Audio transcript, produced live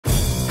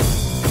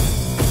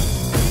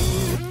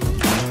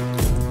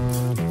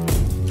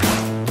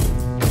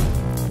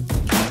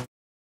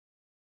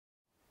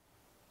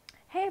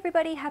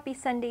everybody, happy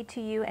Sunday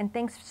to you, and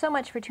thanks so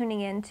much for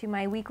tuning in to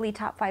my weekly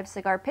top 5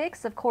 cigar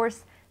picks. Of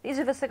course, these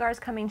are the cigars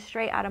coming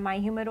straight out of my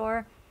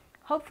humidor,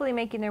 hopefully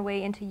making their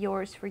way into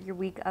yours for your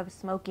week of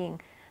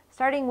smoking.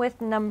 Starting with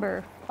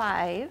number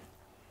 5,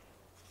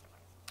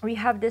 we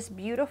have this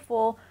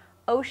beautiful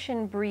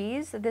Ocean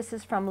Breeze. This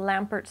is from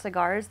Lampert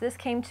Cigars. This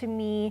came to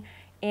me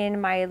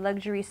in my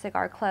Luxury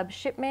Cigar Club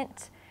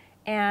shipment,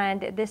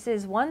 and this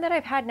is one that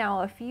I've had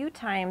now a few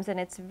times, and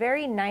it's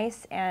very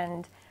nice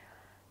and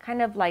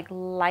kind of like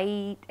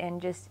light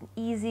and just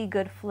easy,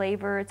 good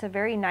flavor. It's a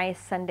very nice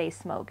Sunday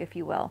smoke, if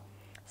you will.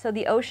 So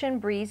the Ocean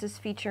Breeze is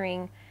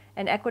featuring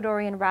an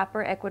Ecuadorian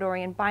wrapper,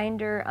 Ecuadorian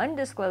binder,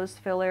 undisclosed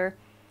filler.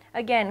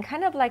 Again,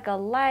 kind of like a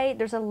light,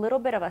 there's a little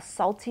bit of a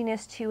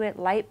saltiness to it,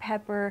 light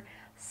pepper,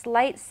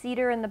 slight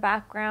cedar in the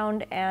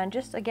background, and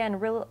just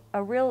again,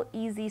 a real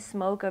easy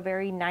smoke, a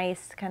very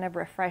nice, kind of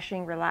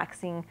refreshing,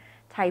 relaxing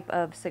type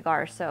of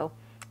cigar. So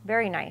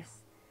very nice.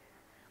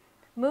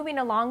 Moving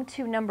along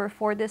to number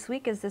 4 this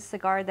week is this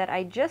cigar that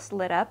I just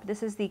lit up.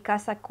 This is the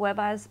Casa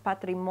Cuevas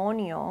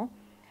Patrimonio,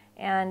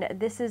 and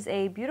this is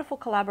a beautiful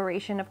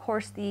collaboration. Of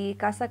course, the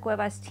Casa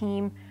Cuevas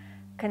team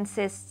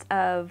consists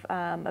of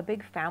a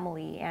big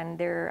family,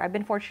 and I've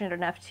been fortunate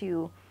enough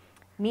to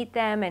meet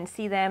them and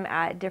see them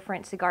at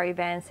different cigar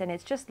events, and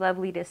it's just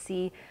lovely to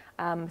see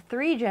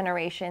 3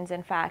 generations,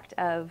 in fact,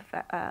 of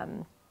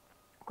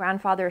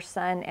grandfather,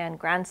 son, and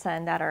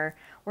grandson that are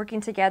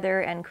working together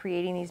and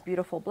creating these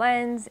beautiful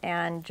blends,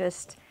 and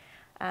just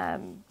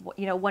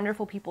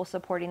wonderful people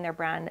supporting their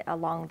brand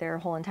along their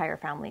whole entire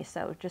family.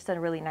 So just a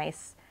really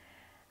nice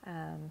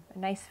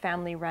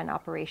family-run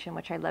operation,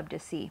 which I love to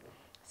see.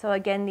 So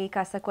again, the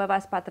Casa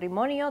Cuevas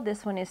Patrimonio,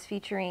 this one is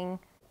featuring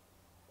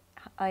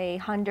a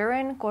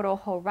Honduran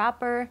Corojo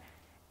wrapper,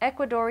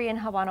 Ecuadorian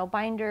Habano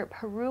binder,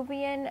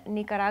 Peruvian,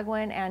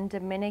 Nicaraguan, and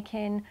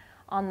Dominican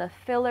on the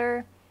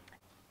filler,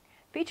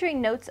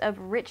 featuring notes of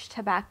rich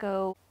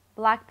tobacco,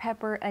 black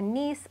pepper,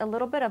 anise, a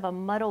little bit of a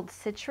muddled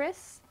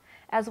citrus,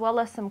 as well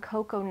as some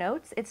cocoa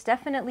notes. It's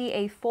definitely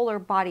a fuller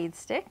bodied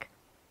stick.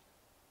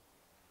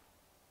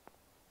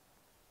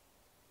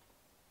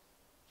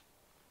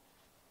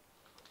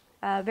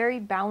 Very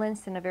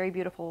balanced and a very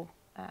beautiful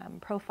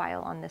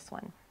profile on this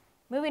one.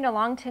 Moving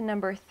along to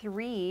number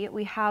 3,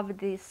 we have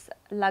this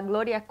La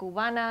Gloria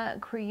Cubana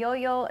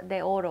Criollo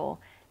de Oro.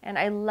 And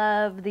I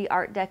love the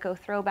Art Deco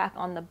throwback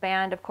on the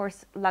band. Of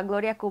course, La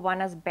Gloria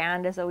Cubana's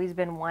band has always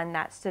been one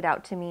that stood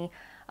out to me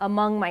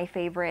among my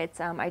favorites.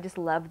 I just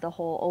love the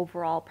whole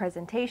overall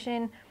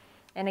presentation.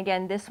 And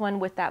again, this one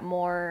with that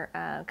more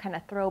kind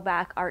of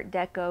throwback Art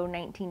Deco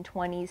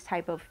 1920s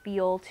type of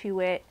feel to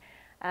it.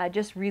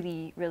 Just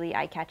really, really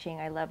eye-catching.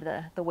 I love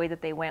the way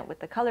that they went with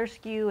the color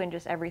scheme, and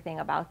just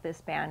everything about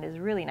this band is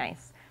really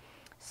nice.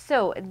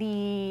 So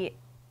the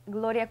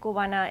Gloria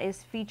Cubana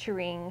is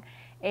featuring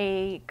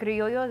a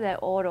Criollo de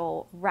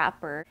Oro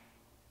wrapper,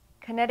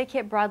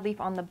 Connecticut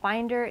broadleaf on the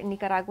binder,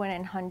 Nicaraguan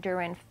and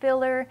Honduran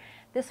filler.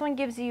 This one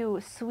gives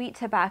you sweet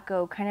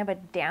tobacco, kind of a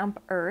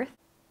damp earth,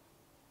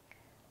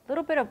 a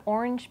little bit of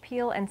orange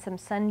peel and some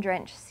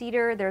sun-drenched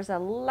cedar. There's a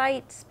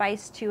light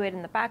spice to it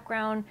in the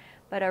background,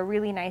 but a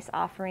really nice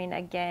offering,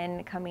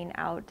 again, coming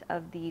out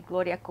of the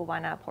Gloria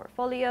Cubana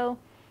portfolio,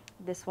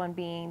 this one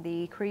being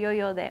the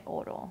Criollo de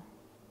Oro.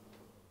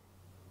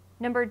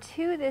 Number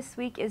 2 this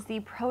week is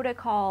the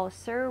Protocol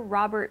Sir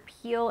Robert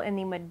Peel in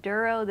the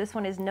Maduro. This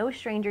one is no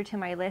stranger to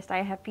my list.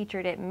 I have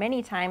featured it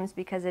many times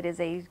because it is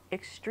a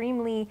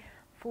extremely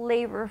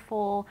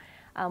flavorful,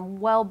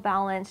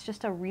 well-balanced,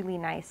 just a really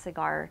nice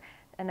cigar.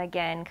 And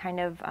again,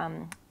 kind of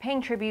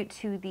paying tribute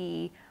to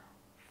the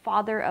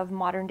father of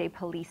modern-day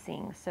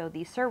policing. So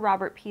the Sir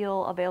Robert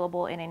Peel,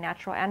 available in a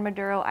natural and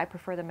Maduro. I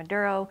prefer the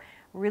Maduro.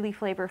 Really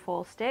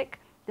flavorful stick.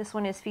 This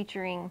one is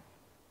featuring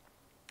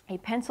a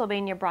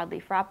Pennsylvania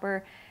broadleaf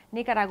wrapper,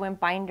 Nicaraguan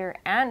binder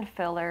and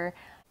filler,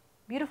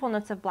 beautiful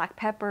notes of black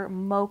pepper,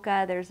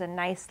 mocha. There's a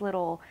nice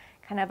little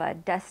kind of a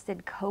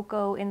dusted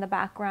cocoa in the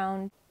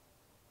background,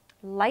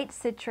 light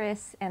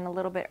citrus, and a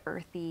little bit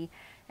earthy.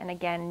 And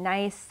again,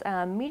 nice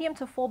medium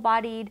to full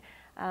bodied,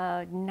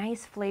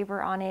 nice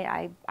flavor on it.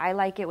 I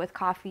like it with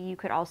coffee. You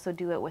could also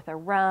do it with a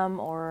rum,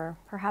 or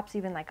perhaps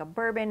even like a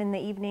bourbon in the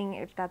evening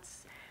if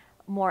that's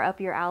more up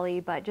your alley,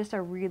 but just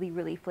a really,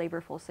 really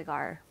flavorful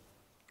cigar.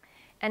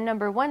 And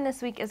number 1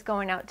 this week is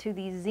going out to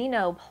the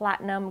Zeno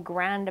Platinum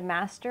Grand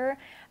Master.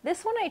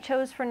 This one I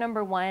chose for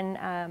number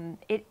 1.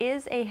 It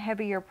is a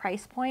heavier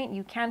price point.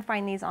 You can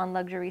find these on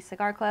Luxury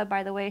Cigar Club,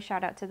 by the way,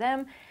 shout out to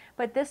them.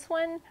 But this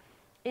one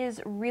is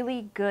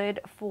really good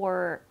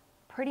for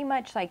pretty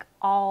much like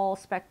all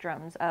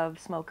spectrums of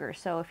smokers.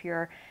 So if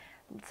you're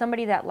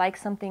somebody that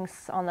likes something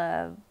on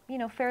the,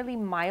 fairly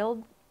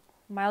mild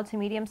to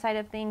medium side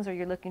of things, or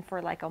you're looking for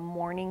like a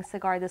morning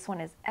cigar, this one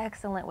is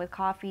excellent with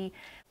coffee.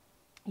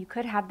 You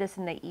could have this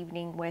in the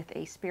evening with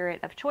a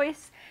spirit of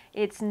choice.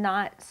 It's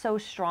not so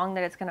strong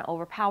that it's going to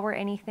overpower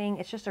anything.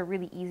 It's just a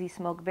really easy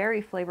smoke,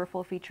 very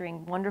flavorful,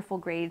 featuring wonderful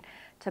grade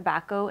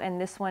tobacco.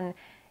 And this one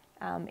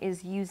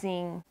is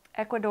using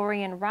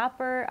Ecuadorian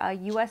wrapper,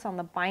 US on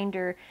the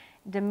binder,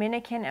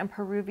 Dominican and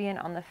Peruvian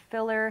on the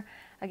filler.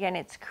 Again,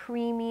 it's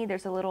creamy.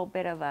 There's a little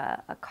bit of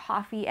a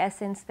coffee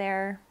essence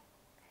there.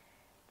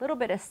 A little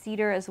bit of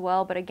cedar as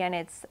well, but again,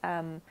 it's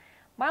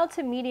mild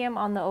to medium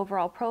on the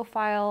overall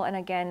profile. And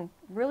again,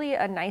 really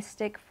a nice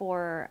stick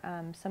for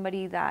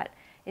somebody that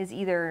is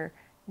either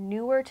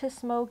newer to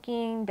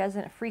smoking,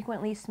 doesn't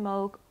frequently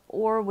smoke,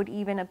 or would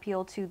even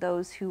appeal to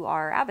those who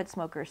are avid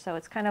smokers. So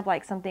it's kind of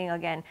like something,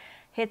 again,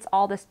 hits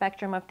all the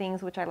spectrum of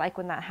things, which I like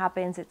when that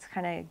happens. It's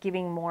kind of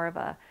giving more of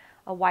a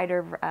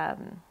wider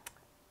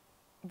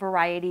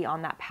variety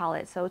on that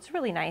palette. So it's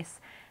really nice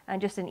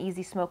and just an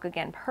easy smoke.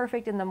 Again,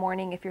 perfect in the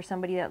morning if you're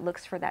somebody that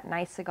looks for that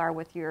nice cigar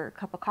with your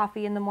cup of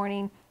coffee in the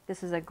morning.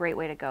 This is a great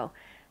way to go.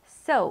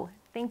 So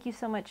thank you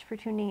so much for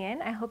tuning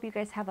in. I hope you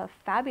guys have a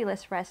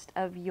fabulous rest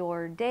of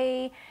your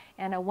day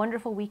and a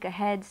wonderful week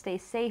ahead. Stay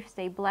safe,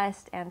 stay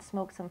blessed, and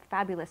smoke some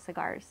fabulous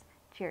cigars.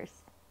 Cheers.